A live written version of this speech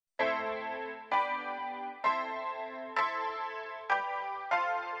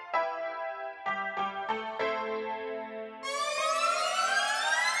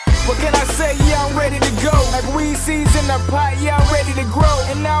What can I say? Yeah, I'm ready to go. Like weed seeds in the pot, yeah, I'm ready to grow.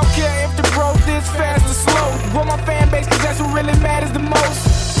 And I don't care if the growth is fast or slow. Grow my fan base, cause that's what really matters the most.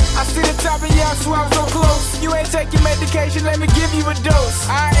 I see the top and yeah, I swear I'm so close. You ain't taking medication, let me give you a dose.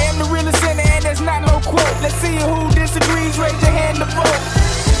 I am the realest in the end, that's not no quote. Let's see who disagrees, raise your hand to vote.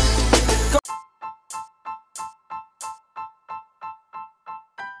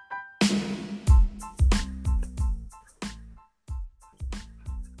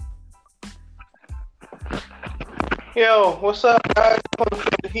 Yo, what's up, guys? Welcome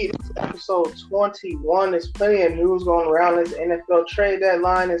to the Heat. This is episode 21. There's plenty of news going around. This NFL trade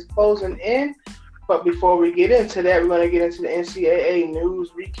deadline is closing in. But before we get into that, we're going to get into the NCAA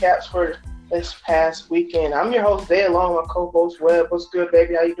news recaps for this past weekend. I'm your host, Day, along with my co-host, Webb. What's good,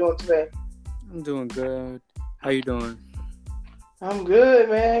 baby? How you doing today? I'm doing good. How you doing? I'm good,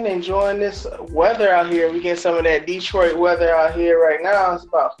 man. Enjoying this weather out here. We get some of that Detroit weather out here right now. It's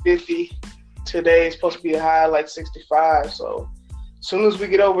about 50. Today is supposed to be a high like 65, so as soon as we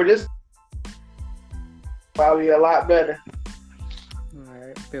get over this, probably a lot better. All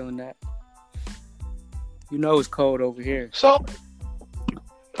right, feeling that. You know it's cold over here. So,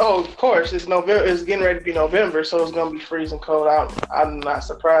 of course, it's November. It's getting ready to be November, so it's gonna be freezing cold. I'm not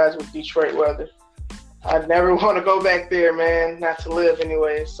surprised with Detroit weather. I'd never want to go back there, man. Not to live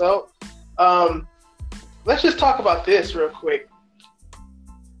anyway. So, let's just talk about this real quick.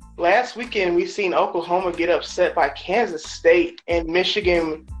 Last weekend, we seen Oklahoma get upset by Kansas State, and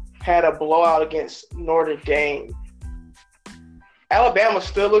Michigan had a blowout against Notre Dame. Alabama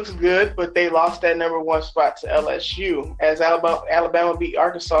still looks good, but they lost that number one spot to LSU, as Alabama beat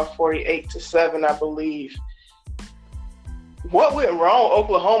Arkansas 48-7, I believe. What went wrong with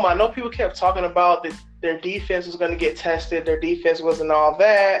Oklahoma? I know people kept talking about that their defense was going to get tested. Their defense wasn't all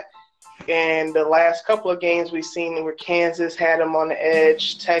that. And the last couple of games we've seen where Kansas had them on the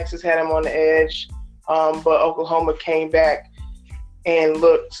edge, Texas had them on the edge, but Oklahoma came back and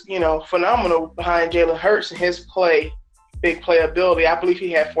looked, phenomenal behind Jalen Hurts and his big playability. I believe he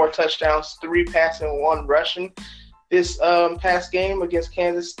had 4 touchdowns, 3 passing, 1 rushing this past game against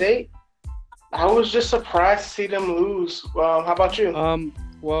Kansas State. I was just surprised to see them lose. How about you?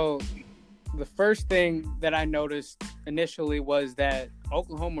 Well, the first thing that I noticed initially was that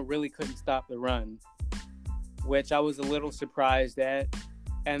Oklahoma really couldn't stop the run, which I was a little surprised at.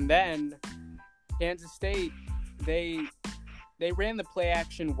 And then Kansas State, they ran the play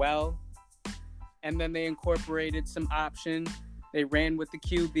action well, and then they incorporated some option. They ran with the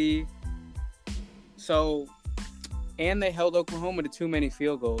QB. So, and they held Oklahoma to too many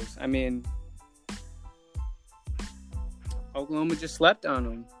field goals. I mean, Oklahoma just slept on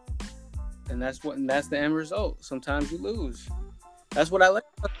them. And that's the end result. Sometimes you lose. That's what I like.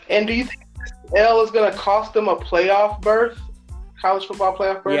 And do you think this L is going to cost them a playoff berth? College football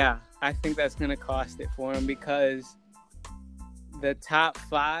playoff berth? Yeah, I think that's going to cost it for them because the top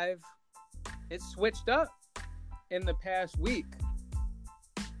 5, it switched up in the past week.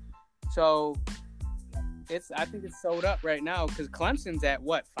 So I think it's sold up right now because Clemson's at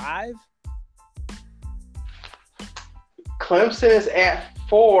what, 5? Clemson is at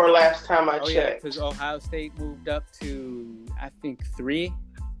 4 last time I checked. Yeah, because Ohio State moved up to, I think, 3.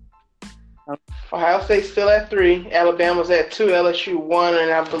 Ohio State's still at 3. Alabama's at 2. LSU 1.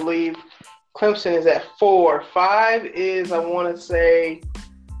 And I believe Clemson is at 4. 5 is, I want to say,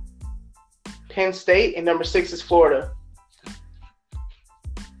 Penn State. And number 6 is Florida.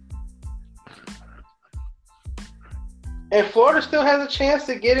 And Florida still has a chance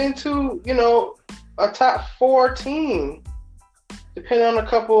to get into, a top 4 team, depending on a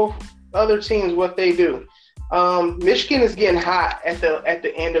couple other teams, what they do. Michigan is getting hot at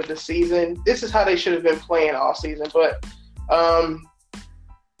the end of the season. This is how they should have been playing all season. But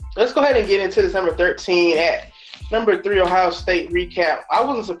let's go ahead and get into this number 13 at number 3 Ohio State recap. I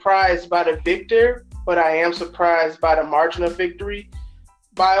wasn't surprised by the victor, but I am surprised by the margin of victory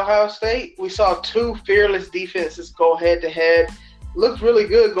by Ohio State. We saw 2 fearless defenses go head-to-head. Looked really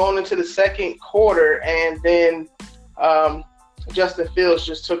good going into the second quarter, and then Justin Fields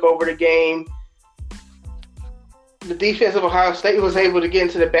just took over the game. The defense of Ohio State was able to get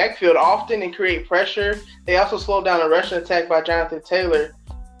into the backfield often and create pressure. They also slowed down a rushing attack by Jonathan Taylor.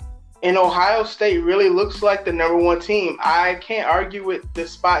 And Ohio State really looks like the number 1 team. I can't argue with the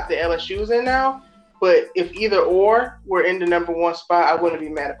spot that LSU is in now, but if either or were in the number 1 spot, I wouldn't be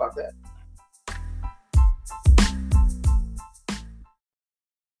mad about that.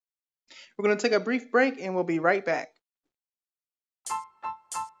 We're going to take a brief break, and we'll be right back.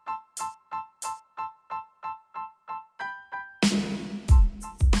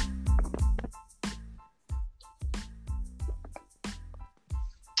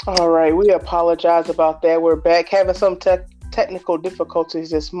 All right, we apologize about that. We're back having some technical difficulties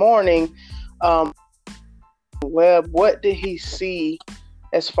this morning. Webb, what did he see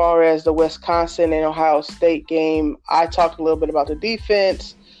as far as the Wisconsin and Ohio State game? I talked a little bit about the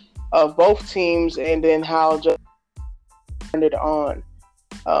defense of both teams and then how just turned it on.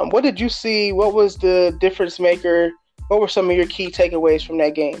 What did you see? What was the difference maker? What were some of your key takeaways from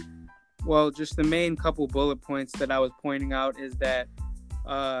that game? Well, just the main couple bullet points that I was pointing out is that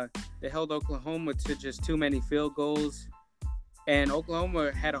they held Oklahoma to just too many field goals, and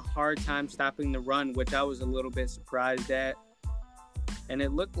Oklahoma had a hard time stopping the run, which I was a little bit surprised at. And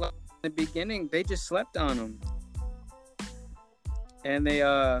it looked like in the beginning they just slept on them, and they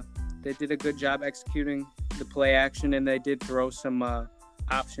did a good job executing the play action, and they did throw some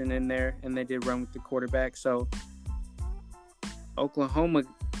option in there, and they did run with the quarterback. So Oklahoma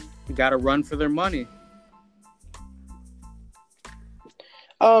got to run for their money.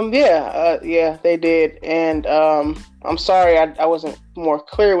 Yeah, they did. And I'm sorry I wasn't more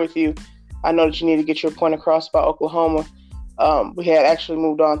clear with you. I know that you need to get your point across about Oklahoma. We had actually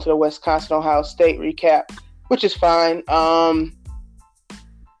moved on to the Wisconsin-Ohio State recap, which is fine.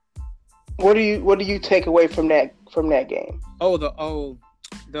 What do you take away from that game? The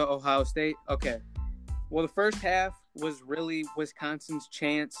Ohio State? Okay. Well, the first half was really Wisconsin's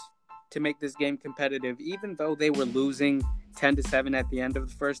chance to make this game competitive. Even though they were losing 10-7 at the end of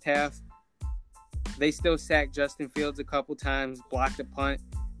the first half, they still sacked Justin Fields a couple times, blocked a punt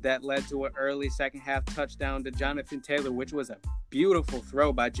that led to an early second half touchdown to Jonathan Taylor, which was a beautiful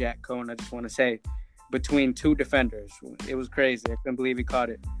throw by Jack Cohn, I just want to say, between two defenders. It was crazy. I couldn't believe he caught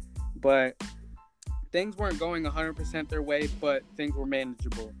it. But things weren't going 100% their way, but things were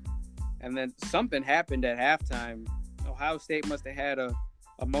manageable. And then something happened at halftime. Ohio State must have had a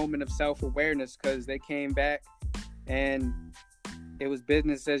moment of self-awareness, because they came back and it was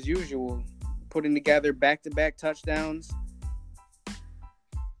business as usual, putting together back-to-back touchdowns,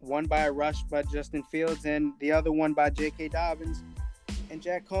 one by a rush by Justin Fields and the other one by J.K. Dobbins. And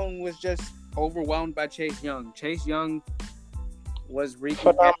Jack Cohn was just overwhelmed by Chase Young. Chase Young was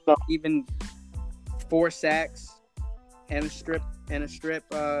wreaking even 4 sacks and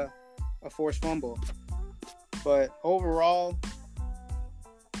a forced fumble. But overall,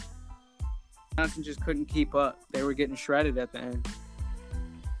 Wisconsin just couldn't keep up. They were getting shredded at the end.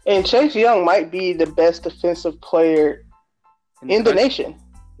 And Chase Young might be the best defensive player in the nation.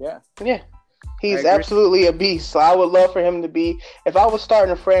 Yeah. He's absolutely a beast. So I would love for him to be, if I was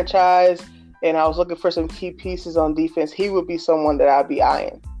starting a franchise and I was looking for some key pieces on defense, he would be someone that I'd be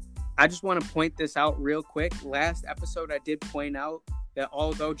eyeing. I just want to point this out real quick. Last episode, I did point out that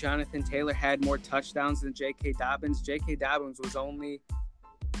although Jonathan Taylor had more touchdowns than J.K. Dobbins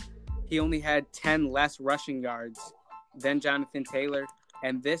only had 10 less rushing yards than Jonathan Taylor.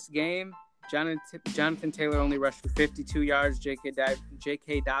 And this game, Jonathan Taylor only rushed for 52 yards. J.K.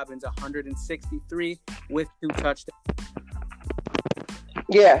 Dobbins 163 with 2 touchdowns.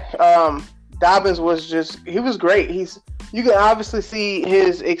 Yeah, Dobbins he was great. You can obviously see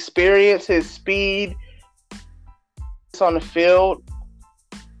his experience, his speed on the field.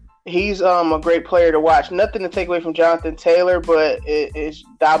 He's a great player to watch. Nothing to take away from Jonathan Taylor, but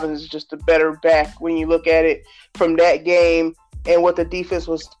Dobbins is just a better back when you look at it from that game and what the defense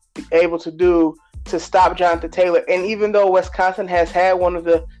was able to do to stop Jonathan Taylor. And even though Wisconsin has had one of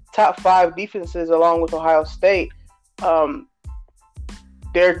the top 5 defenses along with Ohio State,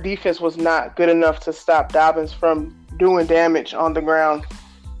 their defense was not good enough to stop Dobbins from doing damage on the ground.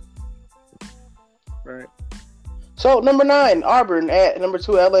 Right. So, number 9, Auburn at number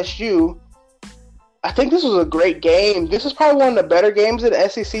 2, LSU. I think this was a great game. This is probably one of the better games of the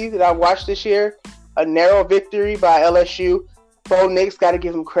SEC that I've watched this year. A narrow victory by LSU. Bo Nix, got to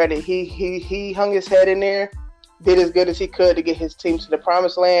give him credit. He hung his head in there, did as good as he could to get his team to the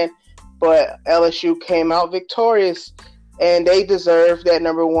promised land, but LSU came out victorious, and they deserved that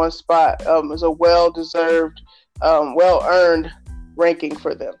number 1 spot. It was a well-deserved, well-earned ranking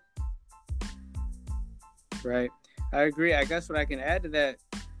for them. Right. I agree. I guess what I can add to that,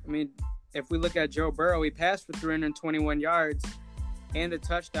 I mean, if we look at Joe Burrow, he passed for 321 yards and a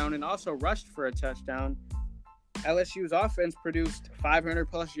touchdown and also rushed for a touchdown. LSU's offense produced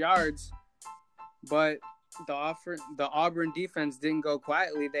 500-plus yards, but the Auburn defense didn't go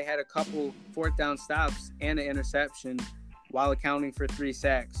quietly. They had a couple 4th-down stops and an interception while accounting for 3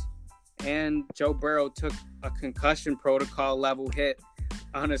 sacks. And Joe Burrow took a concussion protocol level hit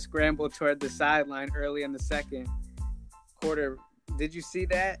on a scramble toward the sideline early in the second quarter. Did you see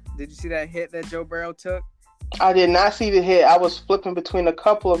that? Did you see that hit that Joe Burrow took? I did not see the hit. I was flipping between a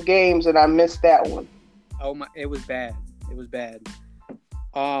couple of games and I missed that one. Oh my! It was bad. It was bad.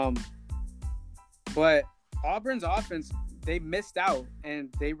 But Auburn's offense, they missed out,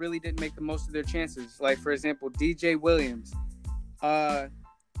 and they really didn't make the most of their chances. Like, for example, DJ Williams, the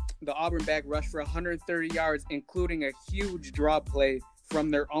Auburn back rushed for 130 yards, including a huge draw play from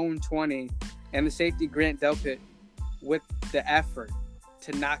their own 20, and the safety Grant Delpit with the effort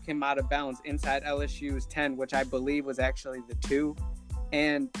to knock him out of bounds inside LSU's 10, which I believe was actually the 2,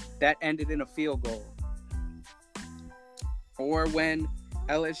 and that ended in a field goal. Or when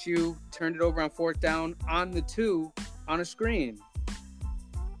LSU turned it over on 4th down on the 2 on a screen.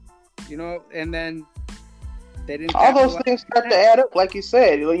 You know, and then they didn't. All those things start to add up, like you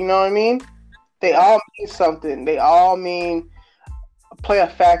said. You know what I mean? They all mean something. They all play a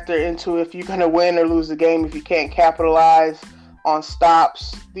factor into if you're going to win or lose the game if you can't capitalize on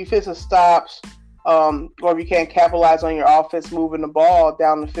stops, defensive stops, or if you can't capitalize on your offense moving the ball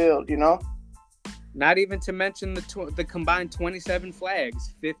down the field, you know? Not even to mention the combined 27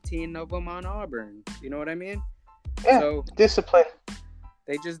 flags, 15 of them on Auburn. You know what I mean? Yeah, so discipline.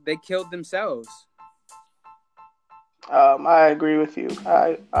 They killed themselves. I agree with you.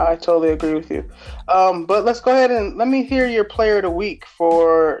 I totally agree with you. But let's go ahead and let me hear your player of the week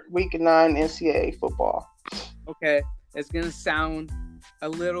for Week 9 NCAA football. Okay, it's gonna sound a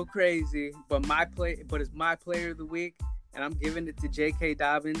little crazy, but it's my player of the week, and I'm giving it to J.K.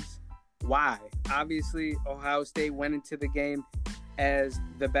 Dobbins. Why? Obviously, Ohio State went into the game as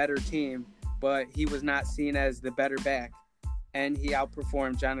the better team, but he was not seen as the better back, and he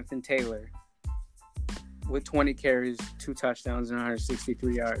outperformed Jonathan Taylor with 20 carries, 2 touchdowns, and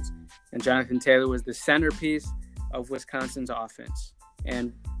 163 yards. And Jonathan Taylor was the centerpiece of Wisconsin's offense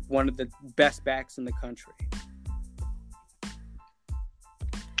and one of the best backs in the country.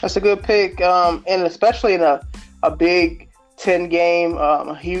 That's a good pick, and especially in a Big 10 game,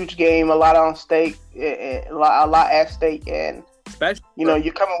 a huge game, a lot on stake, a lot at stake, and especially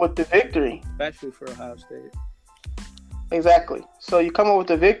you're coming with the victory, especially for Ohio State. Exactly. So you come up with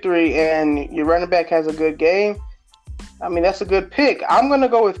the victory, and your running back has a good game. I mean, that's a good pick. I'm going to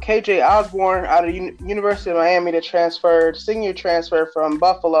go with KJ Osborne out of University of Miami, the senior transfer from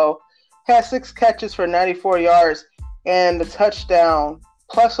Buffalo. Had 6 catches for 94 yards and a touchdown,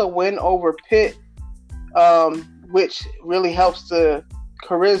 plus a win over Pitt, which really helps the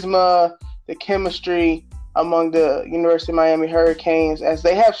charisma, the chemistry among the University of Miami Hurricanes, as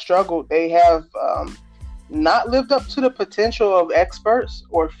they have struggled. They have not lived up to the potential of experts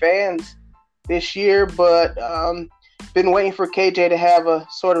or fans this year, but been waiting for KJ to have a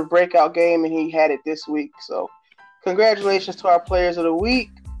sort of breakout game, and he had it this week. So congratulations to our players of the week.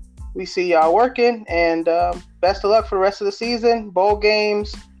 We see y'all working, and best of luck for the rest of the season. Bowl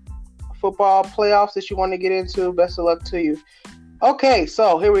games, football playoffs that you want to get into, best of luck to you. Okay,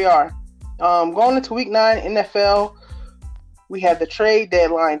 so here we are. Going into Week 9 NFL, we have the trade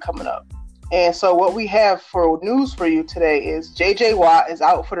deadline coming up. And so what we have for news for you today is J.J. Watt is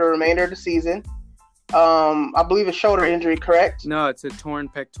out for the remainder of the season. I believe a shoulder injury, correct? No, it's a torn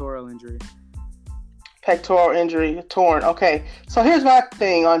pectoral injury. Pectoral injury, torn. Okay, so here's my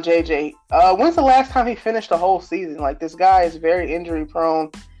thing on J.J. When's the last time he finished a whole season? Like, this guy is very injury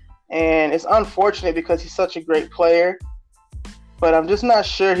prone, and it's unfortunate because he's such a great player. But I'm just not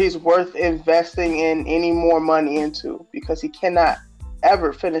sure he's worth investing in any more money into, because he cannot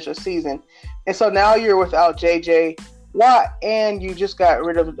ever finish a season. And so now you're without J.J. Watt, and you just got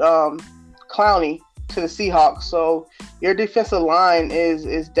rid of Clowney to the Seahawks. So your defensive line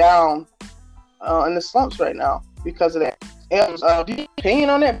is down in the slumps right now because of that. And, do you have an opinion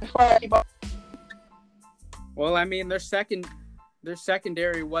on that before I keep on? Well, I mean, their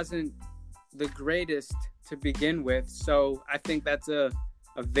secondary wasn't the greatest to begin with, so I think that's a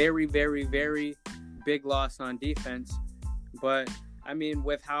very, very, very big loss on defense. But I mean,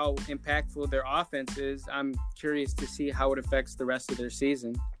 with how impactful their offense is, I'm curious to see how it affects the rest of their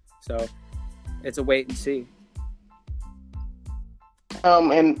season. So it's a wait and see.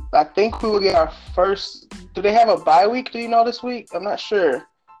 And I think we will get our first. Do they have a bye week? Do you know this week? I'm not sure.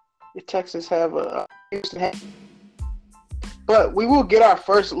 The Texans have but we will get our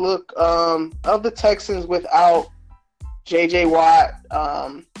first look of the Texans without J.J. Watt.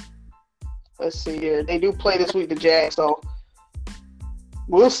 Let's see here. They do play this week, the Jags, so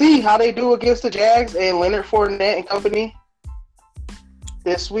we'll see how they do against the Jags and Leonard Fournette and company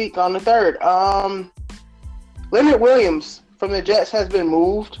this week on the 3rd. Leonard Williams from the Jets has been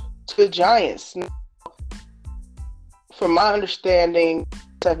moved to the Giants. From my understanding,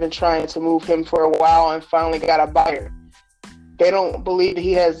 I've been trying to move him for a while and finally got a buyer. They don't believe that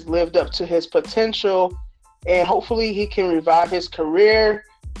he has lived up to his potential, and hopefully he can revive his career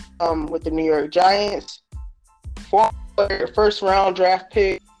with the New York Giants. Former player, first round draft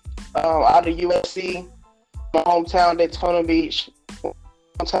pick out of USC, my hometown, Daytona Beach,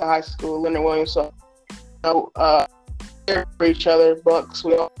 hometown high school, Leonard Williams. So, for each other, Bucks,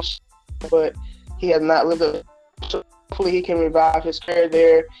 we all, but he has not lived a. So hopefully, he can revive his career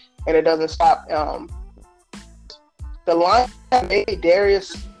there, and it doesn't stop. The Lions made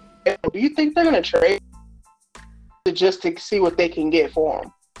Darius. Do you think they're going to trade just to see what they can get for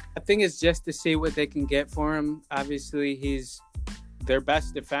him? I think it's just to see what they can get for him. Obviously, he's their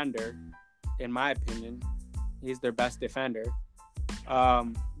best defender, in my opinion. He's their best defender.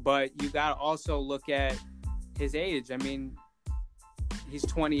 But you got to also look at his age. I mean, he's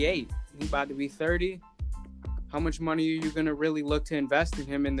 28. He's about to be 30. How much money are you going to really look to invest in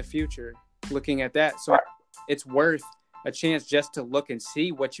him in the future? Looking at that. So it's worth a chance just to look and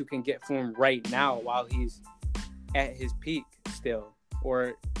see what you can get for him right now while he's at his peak still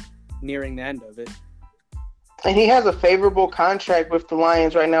or nearing the end of it. And he has a favorable contract with the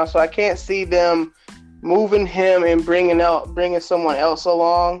Lions right now, so I can't see them moving him and bringing someone else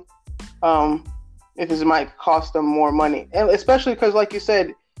along if it might cost them more money. And especially because, like you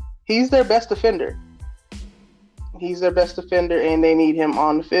said, he's their best defender. He's their best defender, and they need him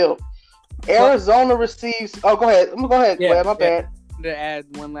on the field. Arizona receives. Oh, go ahead. Go ahead. My bad. To add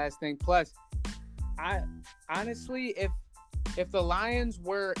one last thing. Plus, I honestly, if the Lions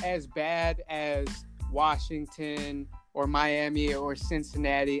were as bad as Washington or Miami or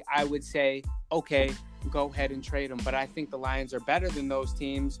Cincinnati, I would say, okay, go ahead and trade them. But I think the Lions are better than those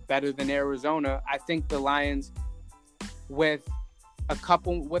teams, better than Arizona. I think the Lions, with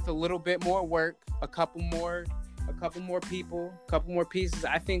a little bit more work, a couple more people, a couple more pieces,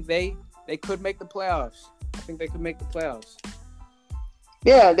 I think they could make the playoffs. I think they could make the playoffs.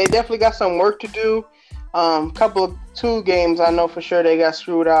 Yeah, they definitely got some work to do. Two games I know for sure they got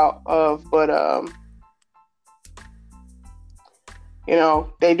screwed out of, but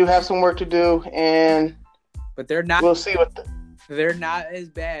they do have some work to do, but they're not. We'll see they're not as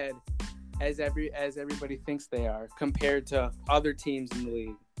bad as everybody thinks they are compared to other teams in the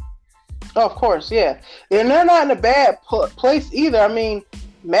league. Oh, of course, yeah, and they're not in a bad place either. I mean,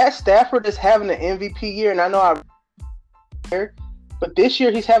 Matt Stafford is having an MVP year, and I know but this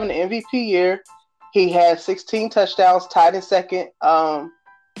year he's having an MVP year. He had 16 touchdowns, tied in second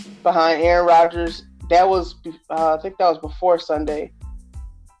behind Aaron Rodgers. That was, I think that was before Sunday.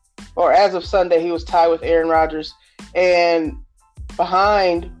 Or as of Sunday, he was tied with Aaron Rodgers and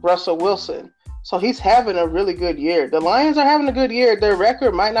behind Russell Wilson. So he's having a really good year. The Lions are having a good year. Their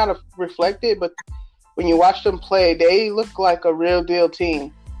record might not have reflected, but when you watch them play, they look like a real deal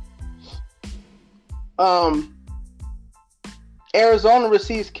team. Arizona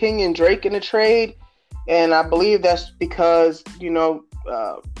receives Kenyon Drake in a trade, and I believe that's because,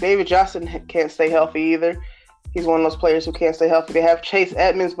 David Johnson can't stay healthy either. He's one of those players who can't stay healthy. They have Chase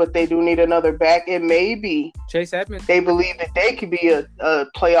Edmonds, but they do need another back. It may be Chase Edmonds. They believe that they could be a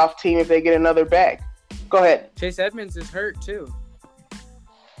playoff team if they get another back. Go ahead. Chase Edmonds is hurt too.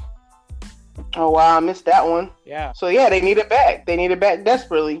 Oh, wow. I missed that one. Yeah. So, yeah, they need a back. They need a back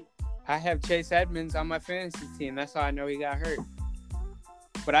desperately. I have Chase Edmonds on my fantasy team. That's how I know he got hurt.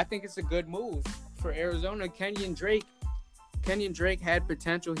 But I think it's a good move for Arizona. Kenyon Drake had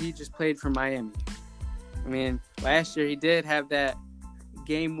potential. He just played for Miami. I mean, last year he did have that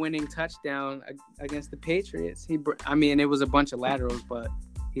game-winning touchdown against the Patriots. It was a bunch of laterals, but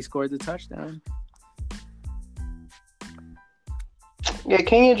he scored the touchdown. Yeah,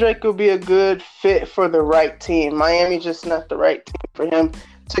 Kenyon Drake would be a good fit for the right team. Miami's just not the right team for him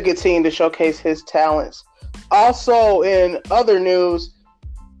to continue to showcase his talents. Also, in other news,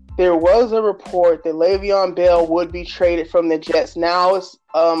 there was a report that Le'Veon Bell would be traded from the Jets. Now it's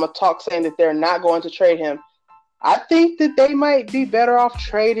a talk saying that they're not going to trade him. I think that they might be better off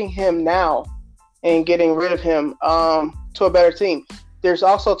trading him now and getting rid of him to a better team. There's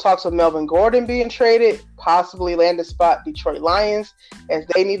also talks of Melvin Gordon being traded, possibly land a spot Detroit Lions as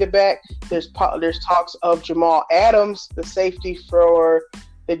they need it back. There's talks of Jamal Adams, the safety for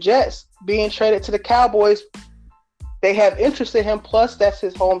the Jets, being traded to the Cowboys. They have interest in him, plus that's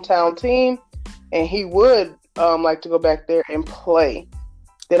his hometown team, and he would like to go back there and play.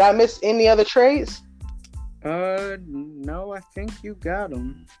 Did I miss any other trades? No, I think you got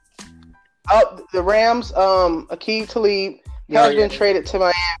them. Oh, the Rams, Aqib Talib has been traded to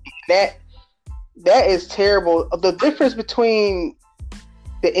Miami. That is terrible. The difference between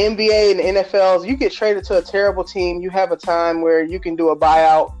the NBA and the NFL is you get traded to a terrible team, you have a time where you can do a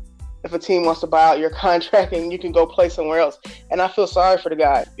buyout if a team wants to buy out your contract and you can go play somewhere else. And I feel sorry for the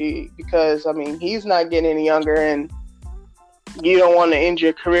guy because, he's not getting any younger, and you don't want to end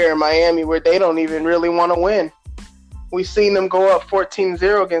your career in Miami where they don't even really want to win. We seen them go up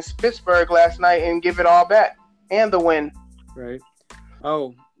 14-0 against Pittsburgh last night and give it all back and the win. Right.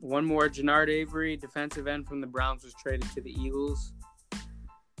 Oh, one more. Jannard Avery, defensive end from the Browns, was traded to the Eagles.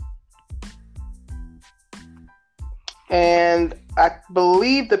 And I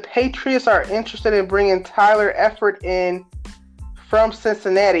believe the Patriots are interested in bringing Tyler Eifert in from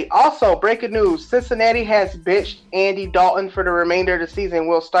Cincinnati. Also, breaking news, Cincinnati has benched Andy Dalton for the remainder of the season.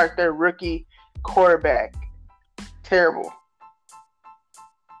 Will start their rookie quarterback. Terrible.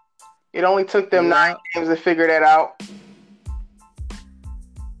 It only took them 9 games to figure that out.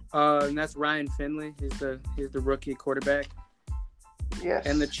 And that's Ryan Finley. He's the rookie quarterback. Yes.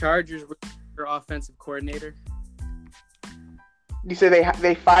 And the Chargers were their offensive coordinator. You said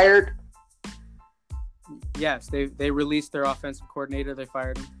they fired? Yes, they released their offensive coordinator. They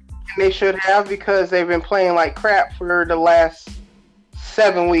fired him. And they should have, because they've been playing like crap for the last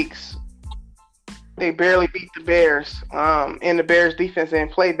 7 weeks. They barely beat the Bears. And the Bears defense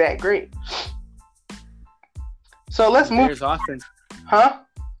didn't play that great. So let's move. Bears offense. Huh?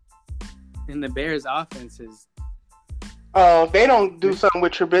 And the Bears offense is. If they don't do something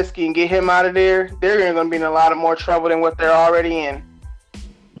with Trubisky and get him out of there, they're going to be in a lot of more trouble than what they're already in.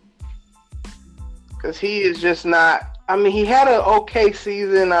 Because he is just not. I mean, he had an okay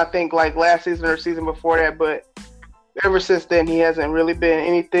season, I think, like last season or season before that, but ever since then, he hasn't really been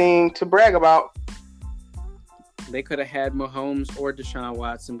anything to brag about. They could have had Mahomes or Deshaun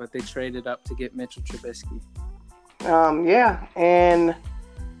Watson, but they traded up to get Mitchell Trubisky. Yeah, and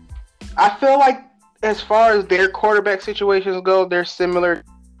I feel like as far as their quarterback situations go, they're similar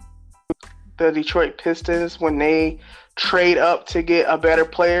to the Detroit Pistons when they trade up to get a better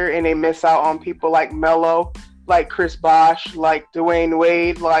player and they miss out on people like Melo, like Chris Bosh, like Dwayne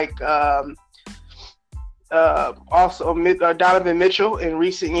Wade, like also Donovan Mitchell in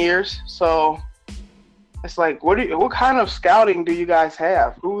recent years. So it's like, what kind of scouting do you guys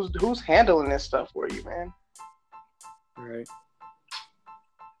have? Who's handling this stuff for you, man? Right.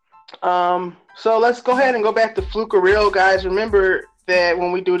 So let's go ahead and go back to Fluke or Real, guys. Remember that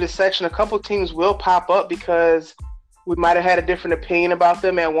when we do this section, a couple teams will pop up because we might have had a different opinion about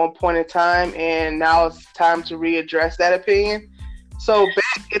them at one point in time, and now it's time to readdress that opinion. So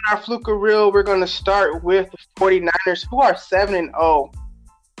back in our Fluke or Real, we're going to start with the 49ers, who are 7-0.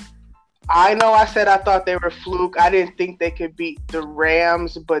 I know I said I thought they were fluke. I didn't think they could beat the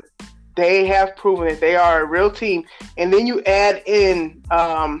Rams, but they have proven it. They are a real team. And then you add in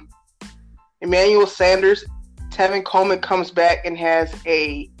Emmanuel Sanders. Tevin Coleman comes back and has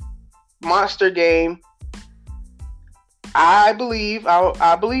a monster game. I believe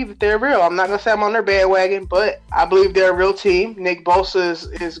that they're real. I'm not going to say I'm on their bandwagon, but I believe they're a real team. Nick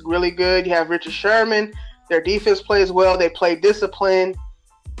Bosa is really good. You have Richard Sherman. Their defense plays well. They play disciplined.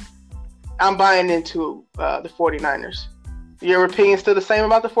 I'm buying into the 49ers. Your opinion still the same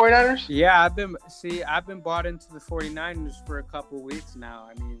about the 49ers? Yeah, I've been bought into the 49ers for a couple weeks now.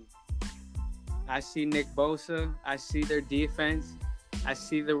 I mean, I see Nick Bosa. I see their defense. I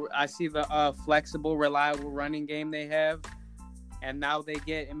see the flexible, reliable running game they have. And now they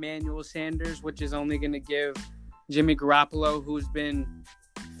get Emmanuel Sanders, which is only going to give Jimmy Garoppolo, who's been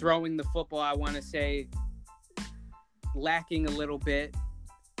throwing the football, I want to say, lacking a little bit.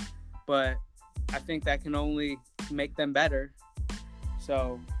 But I think that can only make them better.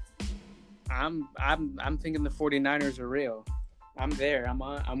 So I'm thinking the 49ers are real. I'm there.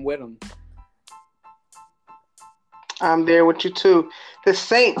 I'm with them. I'm there with you too. The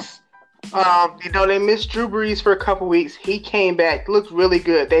Saints, they missed Drew Brees for a couple weeks. He came back, looked really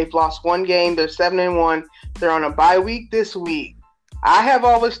good. They've lost one game. They're 7-1. They're on a bye week this week. I have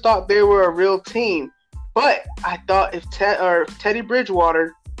always thought they were a real team, but I thought if Teddy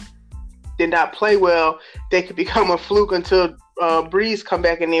Bridgewater did not play well, they could become a fluke until Brees come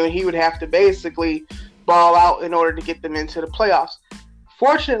back, and then he would have to basically ball out in order to get them into the playoffs.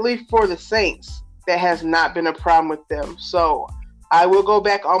 Fortunately for the Saints, that has not been a problem with them. So I will go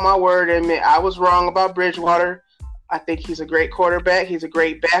back on my word and admit I was wrong about Bridgewater. I think he's a great quarterback. He's a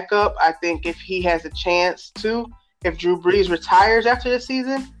great backup. I think if he has a chance to, if Drew Brees retires after the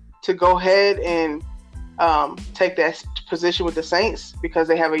season, to go ahead and take that position with the Saints, because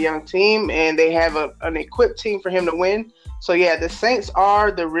they have a young team and they have an equipped team for him to win. So yeah, the Saints are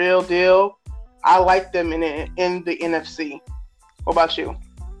the real deal. I like them in the NFC. What about you?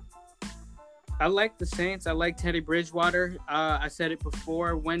 I like the Saints. I like Teddy Bridgewater. I said it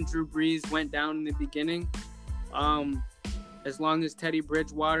before when Drew Brees went down in the beginning. As long as Teddy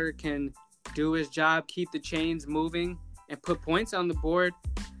Bridgewater can do his job, keep the chains moving, and put points on the board,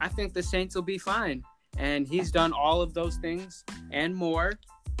 I think the Saints will be fine. And he's done all of those things and more.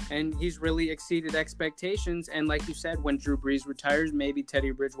 and he's really exceeded expectations. And like you said, when Drew Brees retires, maybe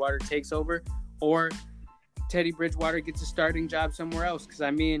Teddy Bridgewater takes over, or Teddy Bridgewater gets a starting job somewhere else. Because,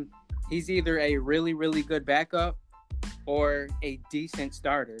 I mean, he's either a really, really good backup or a decent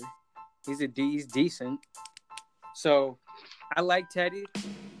starter. He's decent. So I like Teddy,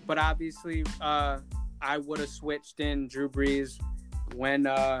 but obviously I would have switched in Drew Brees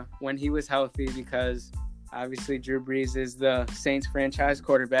when he was healthy, because obviously Drew Brees is the Saints franchise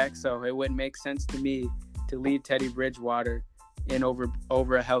quarterback, so it wouldn't make sense to me to leave Teddy Bridgewater in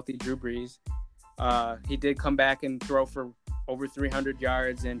over a healthy Drew Brees. He did come back and throw for over 300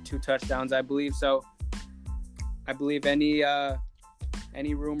 yards and 2 touchdowns, I believe. So I believe any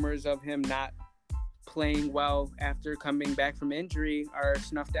rumors of him not playing well after coming back from injury are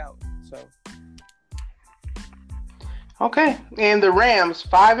snuffed out. So okay, and the Rams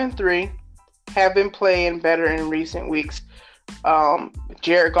 5-3 have been playing better in recent weeks.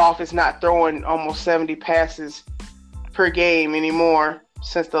 Jared Goff is not throwing almost 70 passes per game anymore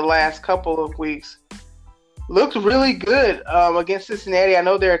since the last couple of weeks. Looked really good against Cincinnati. I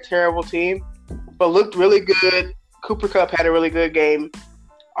know they're a terrible team, but looked really good. Cooper Kupp had a really good game.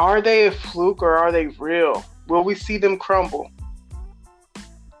 Are they a fluke or are they real? Will we see them crumble?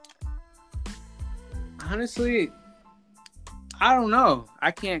 Honestly, I don't know.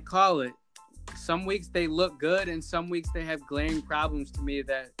 I can't call it. Some weeks they look good, and some weeks they have glaring problems to me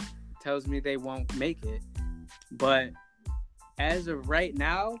that tells me they won't make it. But as of right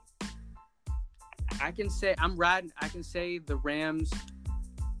now, I can say the Rams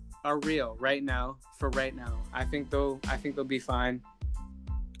are real right now. For right now, I think they'll be fine.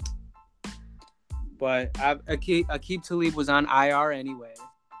 But Aqib Talib was on IR anyway.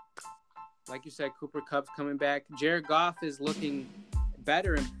 Like you said, Cooper Kupp's coming back. Jared Goff is looking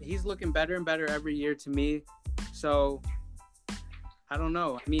better, and he's looking better and better every year to me. So I don't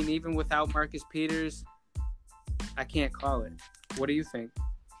know. I mean, even without Marcus Peters, I can't call it. What do you think?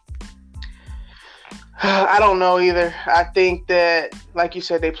 I don't know either. I think that, like you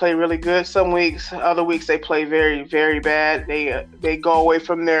said, they play really good some weeks. Other weeks they play very, very bad. They go away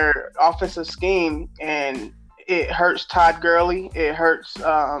from their offensive scheme, and it hurts Todd Gurley. It hurts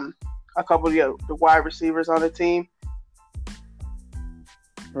a couple of the wide receivers on the team.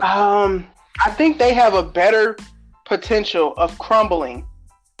 I think they have a better potential of crumbling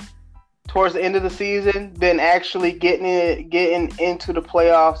towards the end of the season than actually getting into the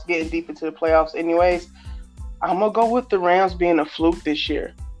playoffs, getting deep into the playoffs anyways. I'm going to go with the Rams being a fluke this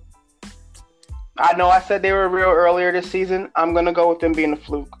year. I know I said they were real earlier this season. I'm going to go with them being a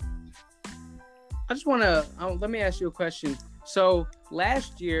fluke. I just want to let me ask you a question. So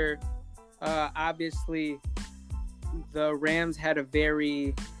last year, obviously, the Rams had a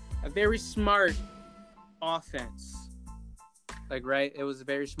very smart offense. Like, right? It was a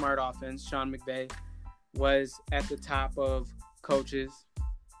very smart offense. Sean McVay was at the top of coaches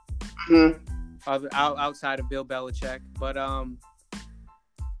outside of Bill Belichick. But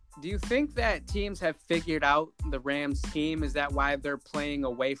do you think that teams have figured out the Rams scheme? Is that why they're playing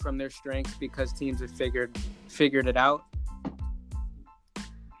away from their strengths, because teams have figured it out?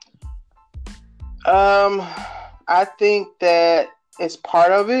 I think that it's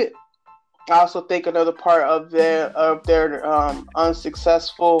part of it. I also think another part of their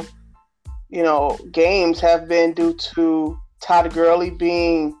unsuccessful, games have been due to Todd Gurley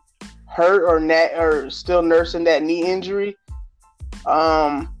being hurt or still nursing that knee injury.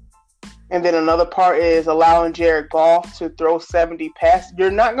 And then another part is allowing Jared Goff to throw 70 passes.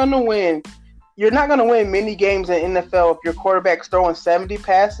 You're not going to win many games in the NFL if your quarterback's throwing 70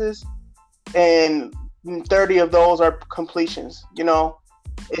 passes and 30 of those are completions.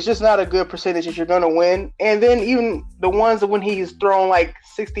 It's just not a good percentage that you're going to win. And then even the ones that when he's thrown like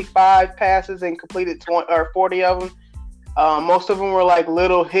 65 passes and completed 20 or 40 of them, most of them were like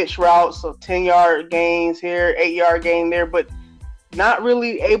little hitch routes, so 10-yard gains here, 8-yard gain there, but not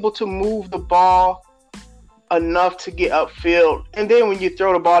really able to move the ball enough to get upfield. And then when you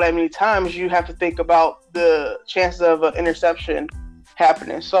throw the ball that many times, you have to think about the chances of an interception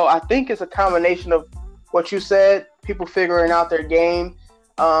happening. So I think it's a combination of what you said, people figuring out their game,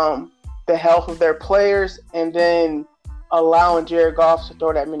 the health of their players, and then allowing Jared Goff to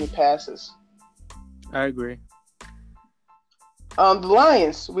throw that many passes. I agree. The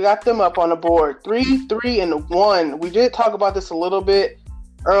Lions, we got them up on the board, 3-1. We did talk about this a little bit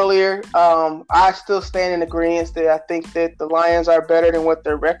earlier. I still stand in agreement that I think that the Lions are better than what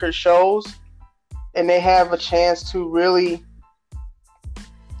their record shows, and they have a chance to really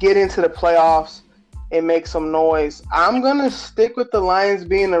get into the playoffs and make some noise. I'm going to stick with the Lions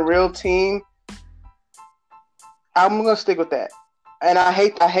being a real team. I'm going to stick with that. and I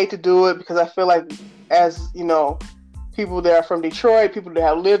hate to do it because I feel like, as you know, people that are from Detroit, people that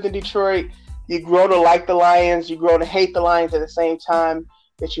have lived in Detroit, you grow to like the Lions, you grow to hate the Lions at the same time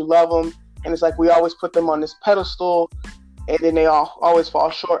that you love them, and it's like we always put them on this pedestal, and then they always fall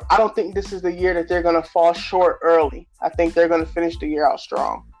short. I don't think this is the year that they're going to fall short early. I think they're going to finish the year out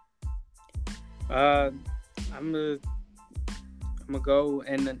strong. I'm gonna go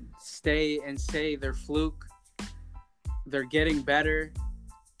and stay and say they're fluke. They're getting better,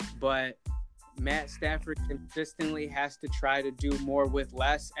 but Matt Stafford consistently has to try to do more with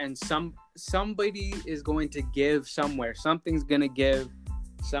less, and somebody is going to give somewhere. Something's going to give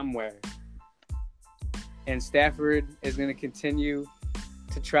somewhere. And Stafford is going to continue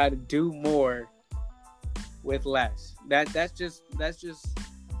to try to do more with less. That's just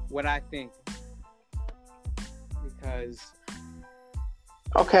what I think. Because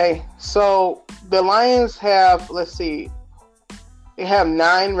okay, so the Lions have, let's see, they have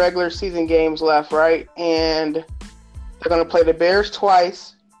 9 regular season games left, right? And they're going to play the Bears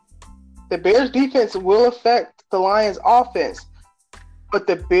twice. The Bears defense will affect the Lions offense, but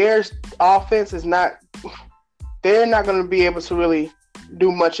the Bears offense is not, they're not going to be able to really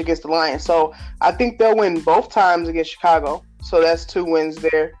do much against the Lions. So I think they'll win both times against Chicago. So that's 2 wins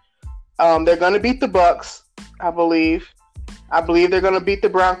there. They're going to beat the Bucs, I believe. I believe they're going to beat the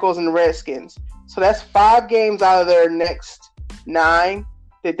Broncos and the Redskins. So that's 5 games out of their next 9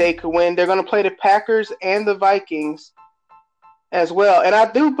 that they could win. They're going to play the Packers and the Vikings as well. And I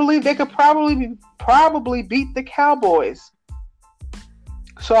do believe they could probably beat the Cowboys.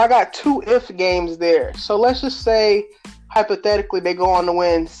 So I got 2 if games there. So let's just say, hypothetically, they go on to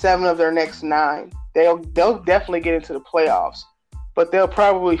win 7 of their next 9. They'll definitely get into the playoffs. But they'll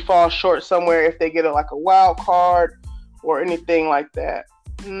probably fall short somewhere if they get a wild card or anything like that.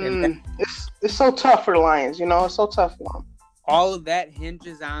 It's so tough for the Lions, It's so tough for them. All of that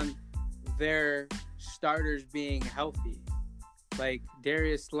hinges on their starters being healthy. Like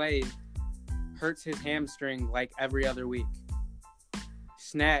Darius Slay hurts his hamstring like every other week.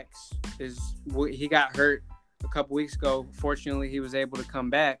 Snacks he got hurt a couple weeks ago. Fortunately, he was able to come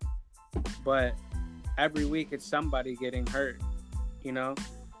back. But every week it's somebody getting hurt,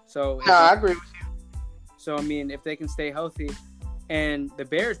 So I agree with you. So I mean, if they can stay healthy, and the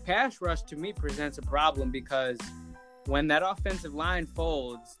Bears pass rush to me presents a problem because when that offensive line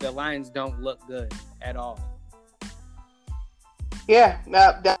folds, the Lions don't look good at all. Yeah,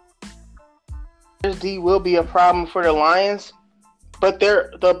 that D will be a problem for the Lions, but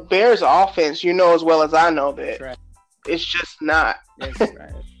the Bears' offense, as well as I know that right. It's just not. That's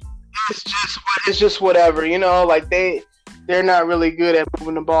right. It's just whatever, they're not really good at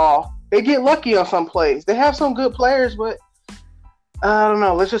moving the ball. They get lucky on some plays. They have some good players, but I don't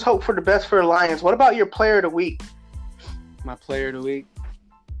know. Let's just hope for the best for the Lions. What about your player of the week? My player of the week.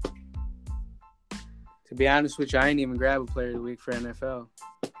 To be honest with you, I ain't even grab a player of the week for NFL.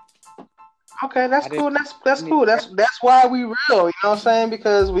 Okay, that's cool. That's cool. That's why we real. You know what I'm saying?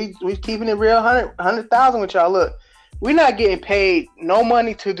 Because we keeping it real, 100,000 with y'all. Look, we're not getting paid no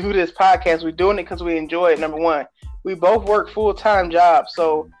money to do this podcast. We're doing it because we enjoy it. Number one, we both work full-time jobs,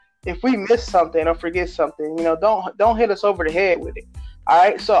 so if we miss something or forget something, don't hit us over the head with it. All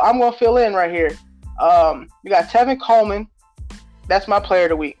right, so I'm gonna fill in right here. We got Tevin Coleman. That's my player of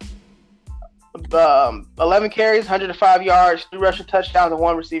the week. 11 carries, 105 yards, 3 rushing touchdowns, and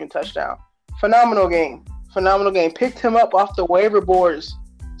 1 receiving touchdown. Phenomenal game. Picked him up off the waiver boards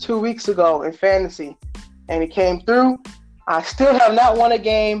 2 weeks ago in fantasy, and he came through. I still have not won a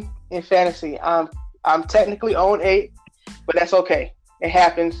game in fantasy. I'm technically 0-8, but that's okay. It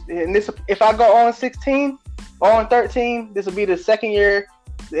happens. And this, if I go 0-16, 0-13, this will be the second year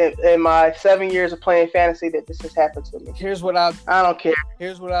in my 7 years of playing fantasy that this has happened to me. I don't care.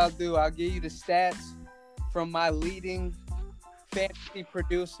 Here's what I'll do. I'll give you the stats from my leading fantasy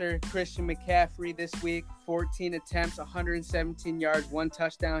producer, Christian McCaffrey, this week. 14 attempts, 117 yards, 1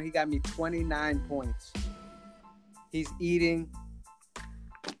 touchdown. He got me 29 points. He's eating.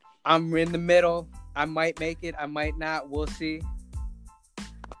 I'm in the middle. I might make it. I might not. We'll see.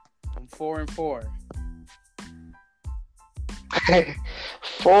 I'm 4-4.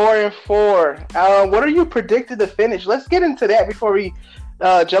 4-4. What are you predicted to finish? Let's get into that before we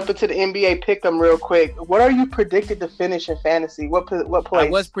jump into the NBA pick'em real quick. What are you predicted to finish in fantasy? What place? I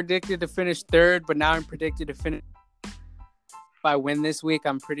was predicted to finish 3rd, but now I'm predicted to finish. If I win this week,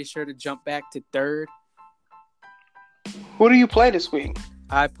 I'm pretty sure to jump back to 3rd. Who do you play this week?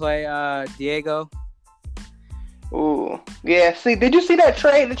 I play Diego. Ooh, yeah. See, did you see that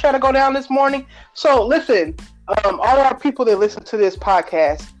trade that tried to go down this morning? So listen, all our people that listen to this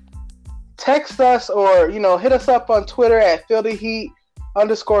podcast, text us or hit us up on Twitter at Phil the Heat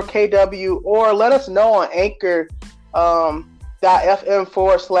 _KW, or let us know on Anchor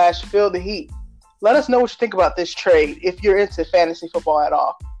 .fm/Feel the Heat. Let us know what you think about this trade if you're into fantasy football at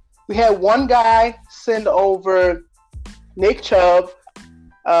all. We had one guy send over Nick Chubb.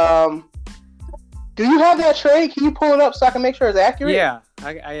 Do you have that trade? Can you pull it up so I can make sure it's accurate? Yeah,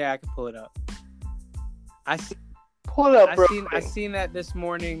 I can pull it up. Pull it up, bro. I seen that this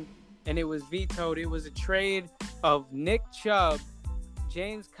morning, and it was vetoed. It was a trade of Nick Chubb,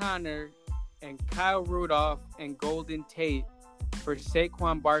 James Conner, and Kyle Rudolph and Golden Tate for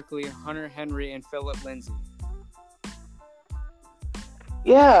Saquon Barkley, Hunter Henry, and Phillip Lindsay.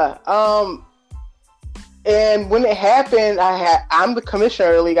 Yeah. And when it happened, I'm the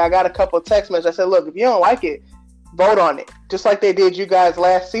commissioner of the league. I got a couple of text messages. I said, look, if you don't like it, vote on it, just like they did you guys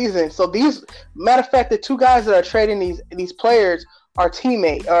last season. So matter of fact, the two guys that are trading these players are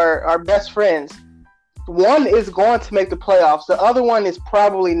are best friends. One is going to make the playoffs. The other one is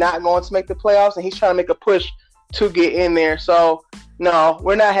probably not going to make the playoffs, and he's trying to make a push to get in there. So, no,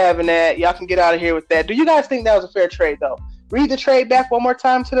 we're not having that. Y'all can get out of here with that. Do you guys think that was a fair trade, though? Read the trade back one more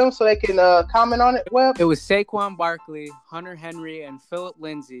time to them so they can comment on it, Webb. It was Saquon Barkley, Hunter Henry, and Phillip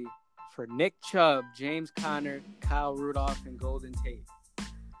Lindsay for Nick Chubb, James Conner, Kyle Rudolph, and Golden Tate.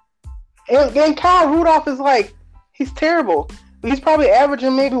 And Kyle Rudolph is he's terrible. He's probably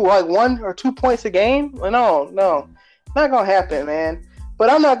averaging maybe 1 or 2 points a game. No, not gonna happen, man.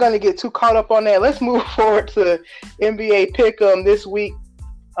 But I'm not gonna get too caught up on that. Let's move forward to NBA Pick'em this week.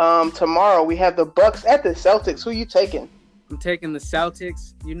 Tomorrow we have the Bucks at the Celtics. Who you taking? I'm taking the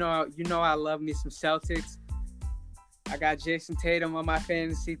Celtics. You know I love me some Celtics. I got Jason Tatum on my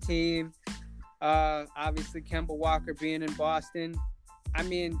fantasy team. Obviously Kemba Walker being in Boston. I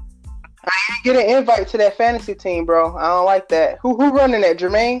mean, I didn't get an invite to that fantasy team, bro. I don't like that. Who running that?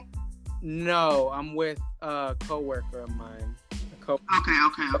 Jermaine? No, I'm with a coworker of mine.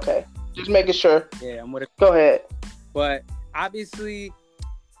 Okay. Just making sure. Yeah, I'm with Go ahead. But obviously,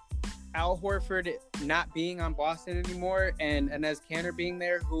 Al Horford not being on Boston anymore and Enes Kanter being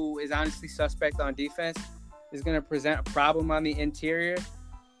there, who is honestly suspect on defense, is going to present a problem on the interior,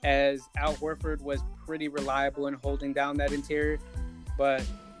 as Al Horford was pretty reliable in holding down that interior. But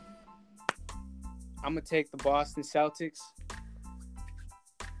I'm going to take the Boston Celtics.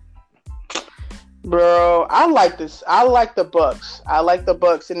 Bro, I like this. I like the Bucks. I like the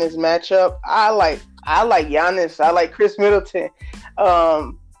Bucks in this matchup. I like Giannis. I like Chris Middleton.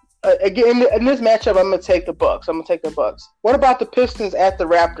 Again, in this matchup, I'm gonna take the Bucks. What about the Pistons at the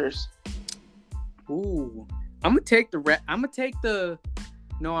Raptors? Ooh, I'm not gonna take the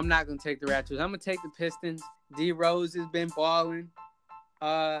Raptors. I'm gonna take the Pistons. D Rose has been balling.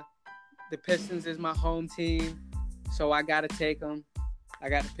 The Pistons is my home team, so I gotta take them. I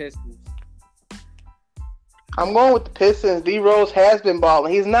got the Pistons. I'm going with the Pistons. D Rose has been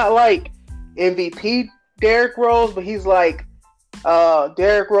balling. He's not like MVP Derrick Rose, but he's like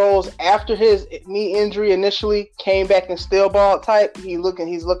Derrick Rose after his knee injury initially came back and still ball type. He's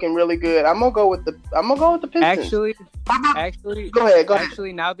looking really good. I'm gonna go with the Pistons. Actually, go ahead.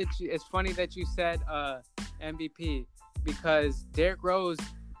 Actually, now that it's funny that you said MVP, because Derrick Rose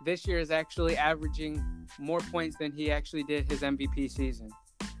this year is actually averaging more points than he actually did his MVP season.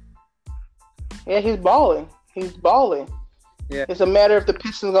 Yeah, he's balling. Yeah. It's a matter if the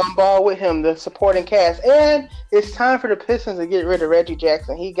Pistons gonna ball with him, the supporting cast. And it's time for the Pistons to get rid of Reggie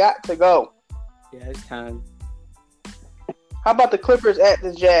Jackson. He got to go. Yeah, it's time. How about the Clippers at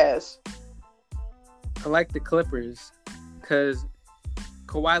the Jazz? I like the Clippers because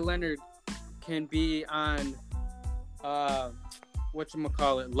Kawhi Leonard can be on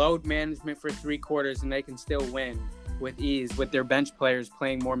load management for 3 quarters, and they can still win with ease with their bench players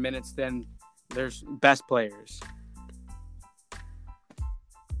playing more minutes than their best players.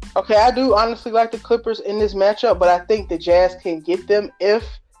 Okay, I do honestly like the Clippers in this matchup, but I think the Jazz can get them if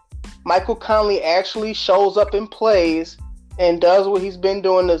Michael Conley actually shows up and plays and does what he's been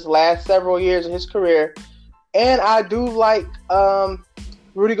doing this last several years of his career. And I do like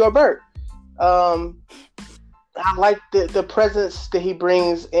Rudy Gobert. I like the presence that he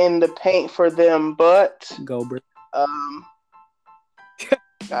brings in the paint for them, but Gobert. I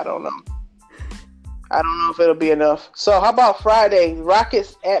don't know. I don't know if it'll be enough. So how about Friday?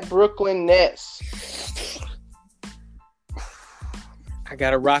 Rockets at Brooklyn Nets. I got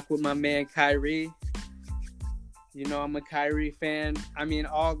to rock with my man Kyrie. You know I'm a Kyrie fan. I mean,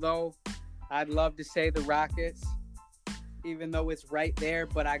 although I'd love to say the Rockets, even though it's right there,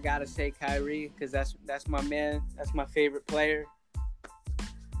 but I got to say Kyrie because that's my man. That's my favorite player.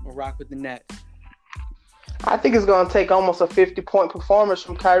 I'll rock with the Nets. I think it's going to take almost a 50-point performance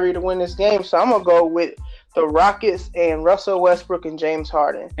from Kyrie to win this game. So I'm going to go with the Rockets and Russell Westbrook and James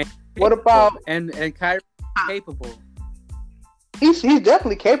Harden. What about and Kyrie capable? He's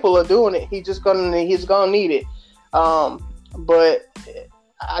definitely capable of doing it. He's gonna need it. But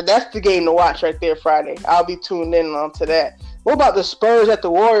that's the game to watch right there Friday. I'll be tuned in to that. What about the Spurs at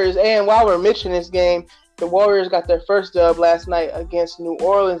the Warriors? And while we're mentioning this game, the Warriors got their first dub last night against New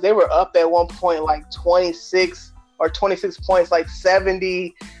Orleans. They were up at one point like 26 points, like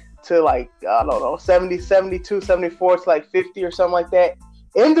 70 to like, I don't know, 70, 72, 74 to like 50 or something like that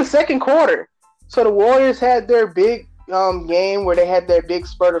in the second quarter. So the Warriors had their big game where they had their big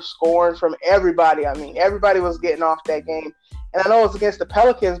spurt of scoring from everybody. I mean, everybody was getting off that game. And I know it's against the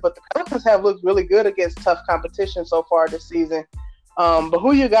Pelicans, but the Pelicans have looked really good against tough competition so far this season. But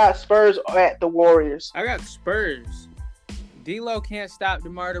who you got, Spurs at the Warriors? I got Spurs. D'Lo can't stop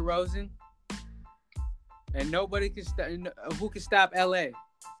DeMar DeRozan. And nobody can stop. Who can stop LA?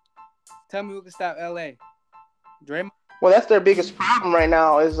 Tell me who can stop LA. Draymond. Well, that's their biggest problem right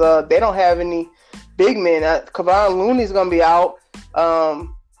now is they don't have any big men. Kevon Looney's going to be out.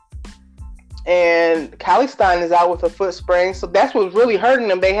 And Cauley-Stein is out with a foot sprain. So that's what's really hurting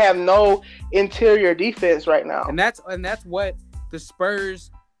them. They have no interior defense right now. And that's what the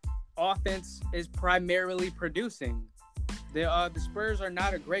Spurs offense is primarily producing. The Spurs are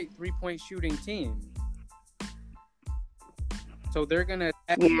not a great three-point shooting team. So they're going to...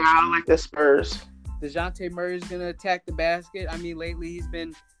 Yeah, I like the Spurs. DeJounte Murray's going to attack the basket. I mean, lately he's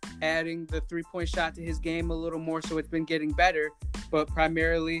been adding the three-point shot to his game a little more, so it's been getting better. But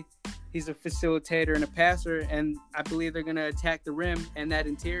primarily, he's a facilitator and a passer, and I believe they're going to attack the rim and that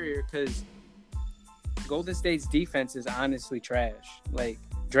interior because Golden State's defense is honestly trash. Like,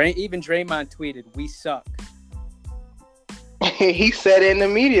 even Draymond tweeted, "We suck." He said it in the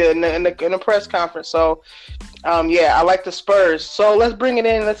media in the press conference. So, yeah, I like the Spurs. So let's bring it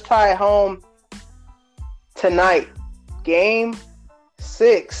in. Let's tie it home tonight. Game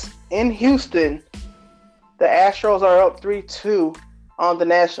 6 in Houston. The Astros are up 3-2 on the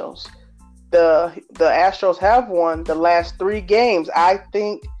Nationals. The Astros have won the last 3 games. I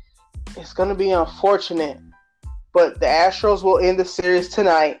think it's going to be unfortunate, but the Astros will end the series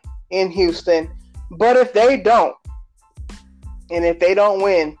tonight in Houston. But if they don't, and if they don't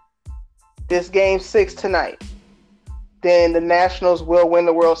win this Game 6 tonight, then the Nationals will win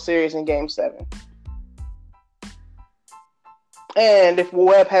the World Series in Game 7. And if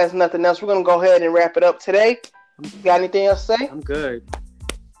Webb has nothing else, we're going to go ahead and wrap it up today. Got anything else to say? I'm good.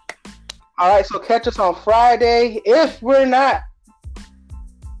 All right, so catch us on Friday. If we're not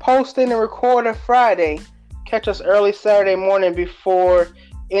posting and recording Friday, catch us early Saturday morning before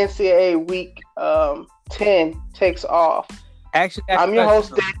NCAA Week 10 takes off. Actually, I'm your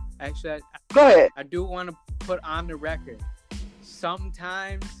host, Dan. Actually, Go ahead. I do want to put on the record.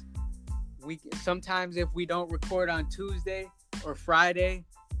 Sometimes if we don't record on Tuesday or Friday,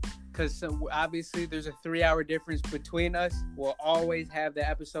 because obviously there's a 3-hour difference between us, we'll always have the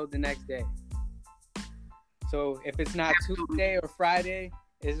episode the next day. So if it's not Tuesday or Friday,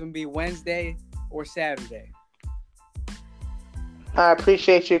 it's going to be Wednesday or Saturday. I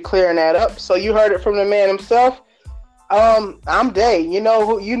appreciate you clearing that up. So you heard it from the man himself. I'm Day. You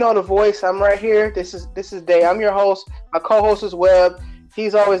know the voice. I'm right here. This is Day. I'm your host. My co-host is Webb.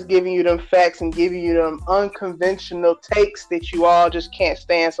 He's always giving you them facts and giving you them unconventional takes that you all just can't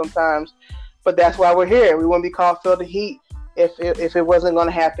stand sometimes. But that's why we're here. We wouldn't be called Feel the Heat if it wasn't going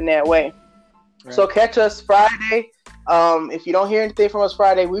to happen that way. Right. So catch us Friday. If you don't hear anything from us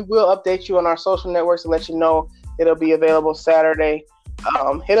Friday, we will update you on our social networks and let you know it'll be available Saturday.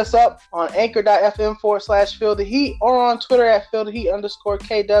 Hit us up on anchor.fm/Feel the Heat or on Twitter at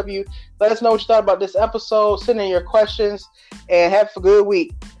FeelTheHeat_KW. Let us know what you thought about this episode. Send in your questions and have a good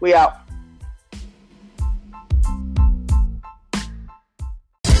week. We out.